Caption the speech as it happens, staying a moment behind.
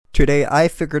Yesterday, I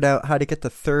figured out how to get the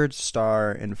 3rd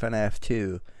star in FNAF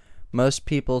 2. Most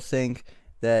people think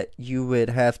that you would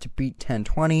have to beat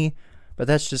 1020, but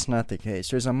that's just not the case.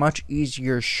 There's a much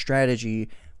easier strategy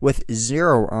with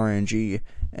 0 RNG,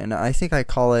 and I think I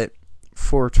call it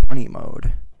 420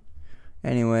 mode.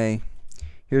 Anyway,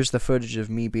 here's the footage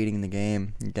of me beating the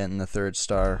game and getting the 3rd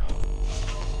star.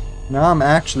 Now I'm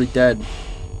actually dead.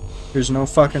 There's no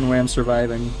fucking way I'm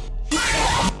surviving.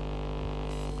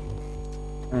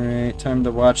 Alright, time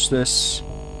to watch this.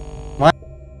 What?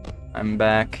 I'm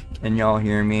back. Can y'all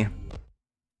hear me?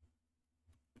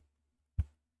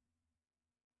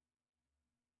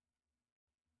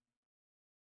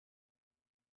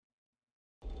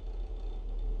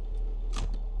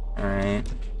 Alright.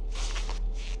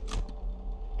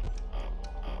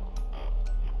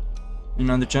 You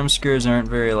know, the jump scares aren't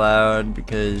very loud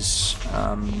because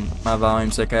my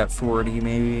volume's like at 40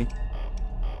 maybe.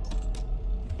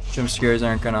 Jump scares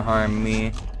aren't gonna harm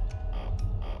me.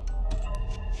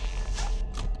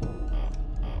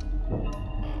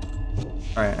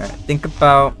 Alright, think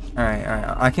about... Alright,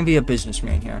 I can be a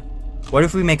businessman here. What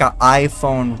if we make an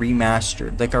iPhone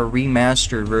remastered? Like a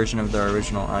remastered version of the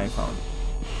original iPhone?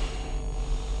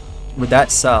 Would that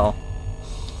sell?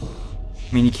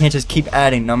 I mean, you can't just keep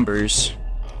adding numbers.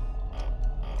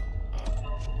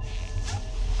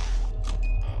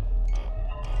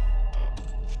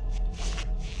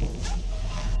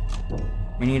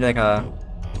 We need like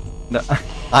the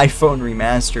iPhone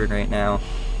remastered right now.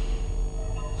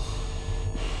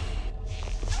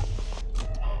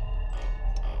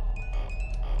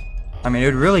 I mean, it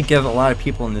would really give a lot of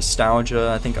people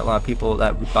nostalgia. I think a lot of people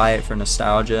that would buy it for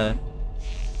nostalgia.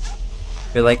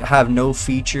 They like have no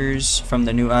features from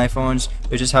the new iPhones.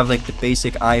 They just have like the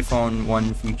basic iPhone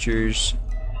 1 features,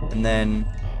 and then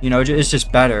you know it's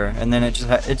just better. And then it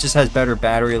just has better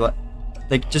battery life.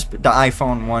 Like, just the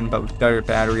iPhone 1, but with better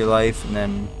battery life, and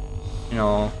then, you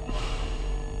know,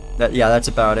 that's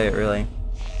about it, really.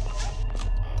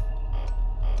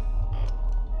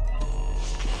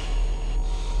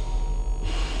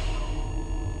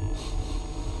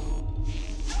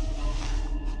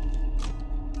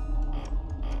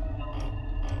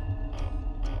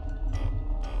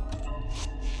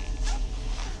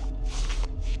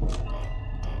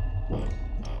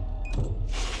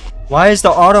 Why is the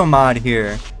auto mod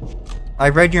here? I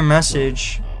read your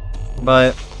message,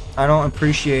 but I don't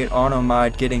appreciate auto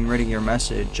mod getting rid of your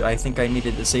message. I think I need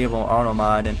to disable auto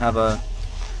mod and have a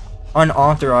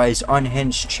unauthorized,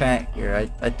 unhinged chat here.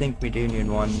 I think we do need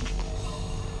one.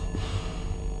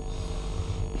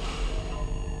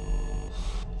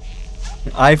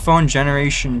 iPhone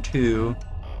Generation 2.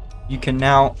 You can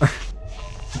now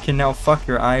fuck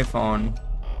your iPhone.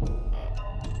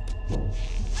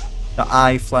 The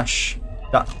eye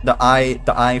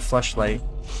flashlight.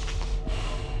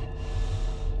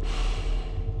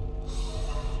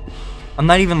 I'm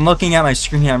not even looking at my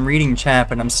screen, I'm reading chat,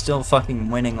 but I'm still fucking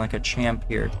winning like a champ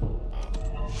here.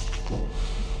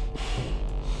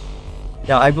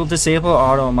 Yeah, I will disable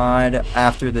auto mod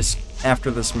after this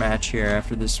match here,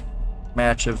 after this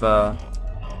match of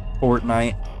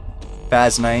Fortnite,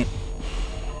 Faz Night.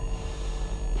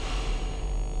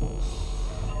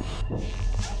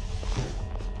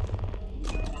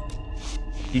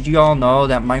 Did you all know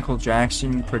that Michael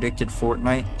Jackson predicted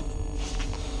Fortnite?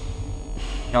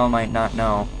 Y'all might not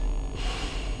know.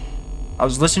 I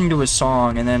was listening to his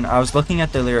song and then I was looking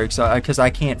at the lyrics because I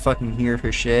can't fucking hear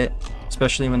for shit,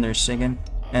 especially when they're singing.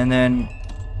 And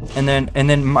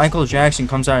then Michael Jackson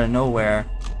comes out of nowhere,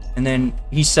 and then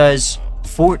he says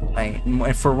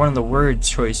Fortnite for one of the word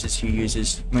choices he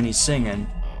uses when he's singing.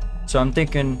 So I'm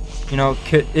thinking, you know,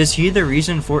 is he the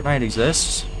reason Fortnite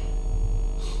exists?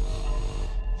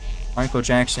 Michael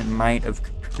Jackson might have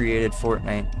created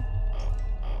Fortnite.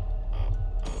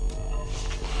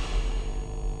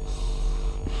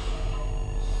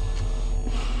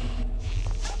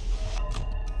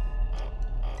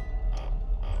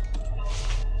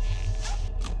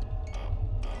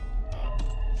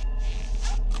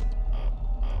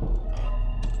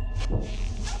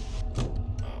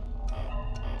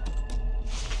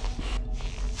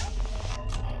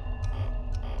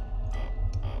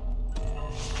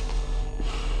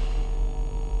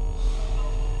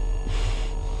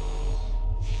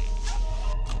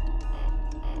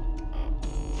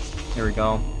 Here we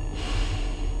go.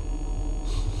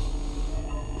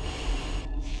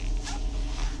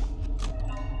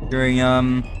 Very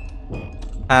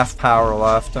half power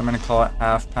left. I'm gonna call it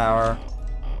half power.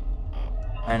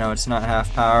 I know it's not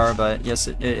half power, but yes,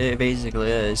 it basically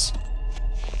is.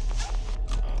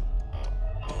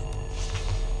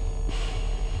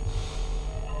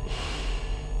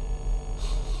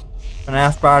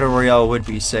 FNAF Battle Royale would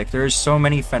be sick. There's so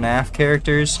many FNAF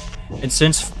characters, and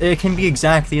since it can be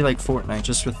exactly like Fortnite,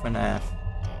 just with FNAF.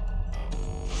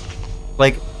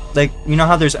 Like you know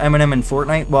how there's Eminem in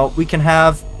Fortnite? Well, we can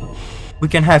have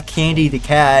Candy the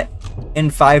Cat in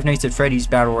Five Nights at Freddy's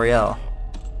Battle Royale.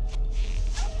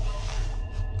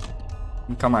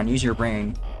 Come on, use your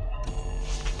brain.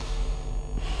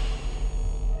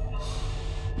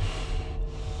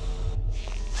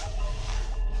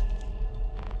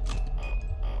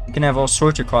 We can have all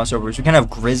sorts of crossovers. We can have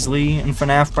Grizzly in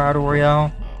FNAF Battle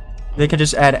Royale. They could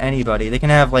just add anybody. They can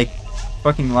have like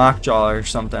fucking Lockjaw or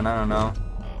something. I don't know.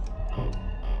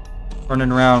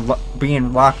 Running around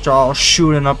being Lockjaw,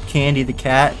 shooting up Candy the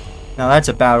Cat. Now that's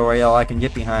a Battle Royale I can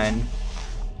get behind.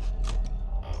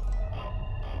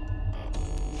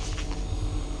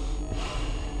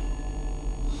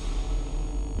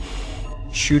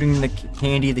 Shooting the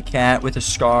Candy the Cat with a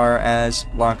scar as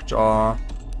Lockjaw.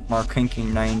 Mark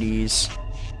Hinking 90s.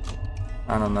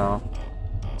 I don't know.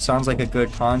 Sounds like a good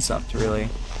concept, really.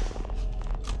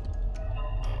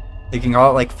 They can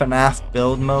call it like FNAF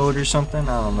build mode or something.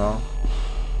 I don't know.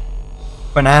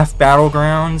 FNAF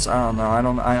Battlegrounds. I don't know.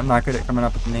 I'm not good at coming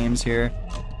up with names here.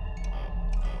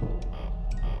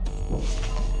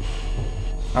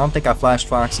 I don't think I flashed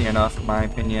Foxy enough, in my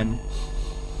opinion.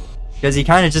 Because he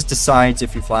kind of just decides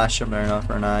if you flash him enough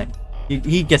or not.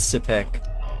 He gets to pick.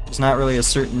 There's not really a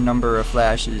certain number of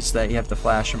flashes that you have to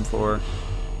flash him for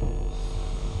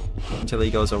until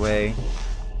he goes away.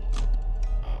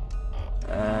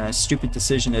 Stupid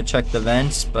decision to check the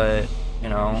vents, but you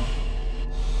know,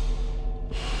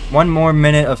 one more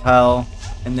minute of hell,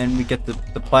 and then we get the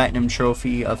platinum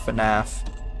trophy of FNAF.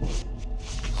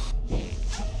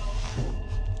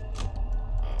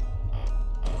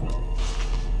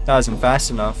 That wasn't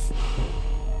fast enough.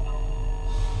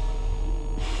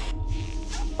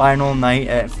 Final night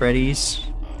at Freddy's.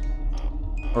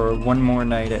 Or one more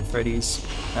night at Freddy's.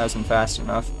 That wasn't fast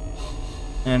enough.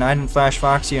 And I didn't flash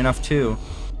Foxy enough too.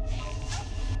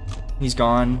 He's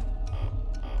gone.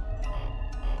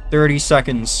 30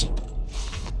 seconds.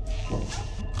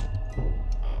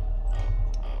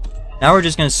 Now we're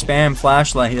just gonna spam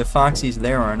flashlight if Foxy's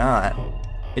there or not.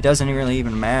 It doesn't really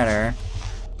even matter.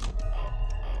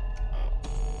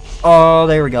 Oh,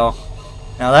 there we go.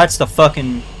 Now that's the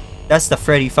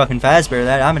Freddy fucking Fazbear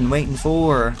that I've been waiting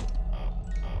for.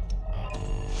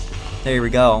 There we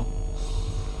go.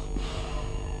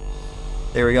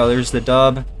 There we go. There's the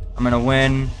dub. I'm gonna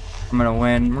win. I'm gonna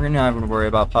win. We're not even worry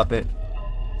about Puppet.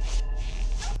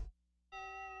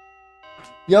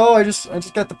 Yo, I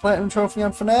just got the platinum trophy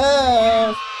on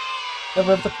FNAF.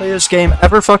 Never have to play this game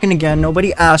ever fucking again.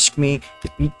 Nobody asked me to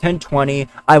beat 1020.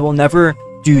 I will never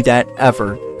do that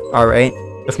ever. Alright?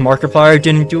 If Markiplier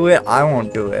didn't do it, I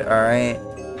won't do it, alright?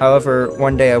 However,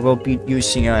 one day I will beat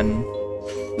Yusian.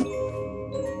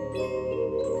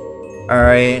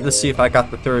 Alright, let's see if I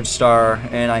got the 3rd star,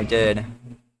 and I did.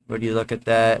 Would you look at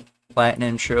that?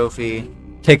 Platinum trophy.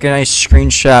 Take a nice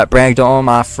screenshot, brag to all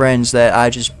my friends that I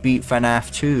just beat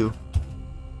FNAF 2.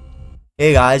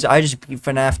 Hey guys, I just beat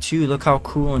FNAF 2, look how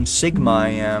cool and Sigma I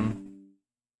am.